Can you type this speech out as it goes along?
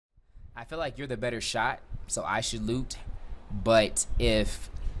I feel like you're the better shot, so I should loot. But if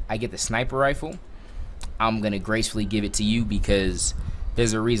I get the sniper rifle, I'm gonna gracefully give it to you because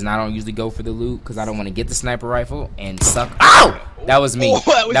there's a reason I don't usually go for the loot because I don't want to get the sniper rifle and suck. Ow! That was me.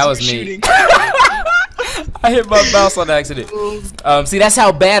 That was me. I hit my mouse on accident. See, that's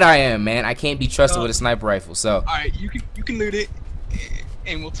how bad I am, man. I can't be trusted with a sniper rifle. So. All right, you can loot it,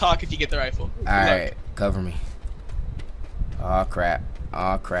 and we'll talk if you get the rifle. All right, cover me. Oh crap.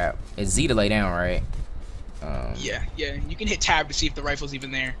 Oh crap. It's Z to lay down, right? Yeah. You can hit tab to see if the rifle's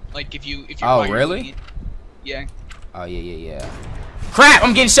even there. Like if you. Oh really? Yeah. Oh yeah. Crap!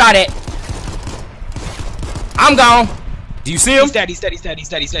 I'm getting shot at. I'm gone. Do you see him? He's dead.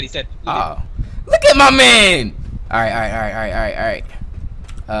 Oh, look at my man. All right.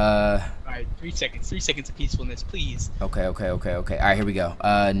 All right, 3 seconds. 3 seconds of peacefulness, please. Okay. All right, here we go.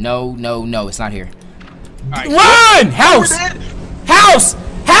 No, it's not here. Right. Run! House!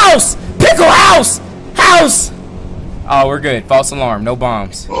 Pickle house! Oh, we're good. False alarm. No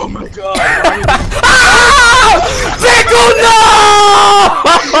bombs. Oh my god. Pickle, no!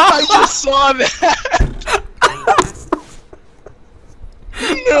 I just saw that. No,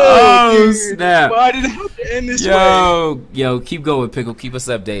 oh, dude. snap. Why did it have to end this way? Yo, keep going, Pickle. Keep us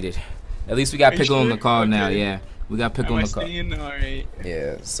updated. At least we got Pickle on the call now. Yeah, we got Pickle on the call. Alright.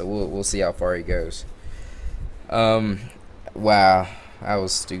 Yeah, so we'll see how far he goes. Wow, that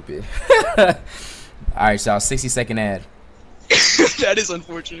was stupid. Alright, y'all, 60-second ad. That is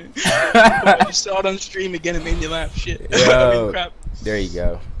unfortunate. But you saw it on stream again, it made me laugh. Shit. Yo, crap. there you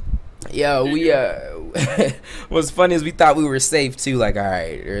go. Yo, we what's funny is we thought we were safe too. Like, all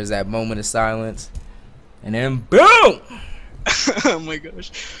right, there's that moment of silence, and then boom. Oh my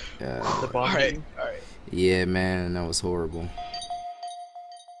gosh. All right. Yeah, man, that was horrible.